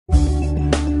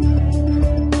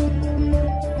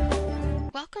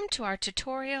Welcome to our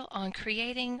tutorial on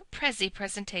creating Prezi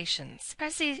presentations.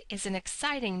 Prezi is an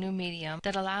exciting new medium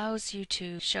that allows you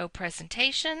to show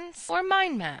presentations or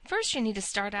mind map. First, you need to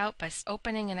start out by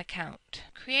opening an account.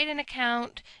 Create an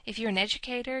account if you're an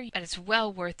educator, but it's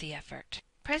well worth the effort.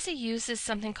 Prezi uses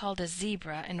something called a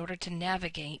zebra in order to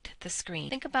navigate the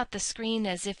screen. Think about the screen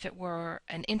as if it were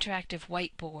an interactive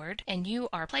whiteboard and you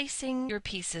are placing your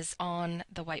pieces on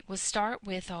the white. We'll start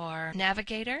with our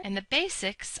navigator, and the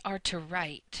basics are to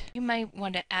write. You might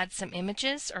want to add some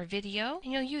images or video,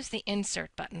 and you'll use the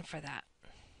insert button for that.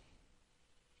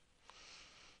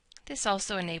 This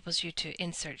also enables you to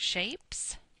insert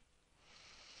shapes.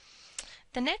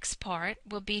 The next part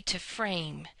will be to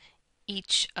frame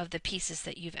each of the pieces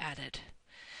that you've added.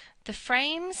 The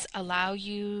frames allow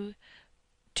you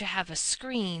to have a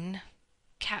screen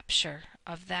capture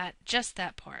of just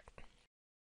that part.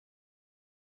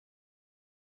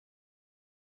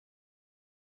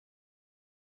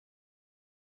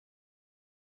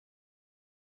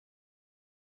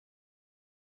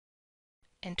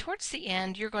 And towards the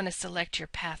end, you're going to select your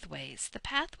pathways. The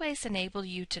pathways enable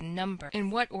you to number in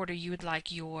what order you would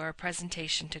like your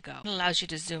presentation to go. It allows you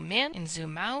to zoom in and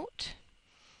zoom out.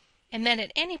 And then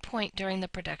at any point during the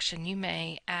production, you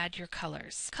may add your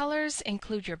colors. Colors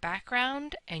include your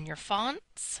background and your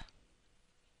fonts.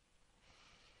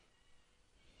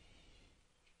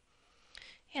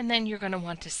 And then you're going to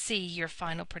want to see your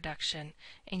final production,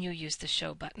 and you'll use the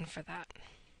show button for that.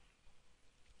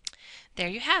 There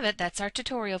you have it. That's our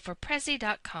tutorial for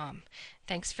Prezi.com.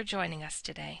 Thanks for joining us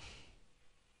today.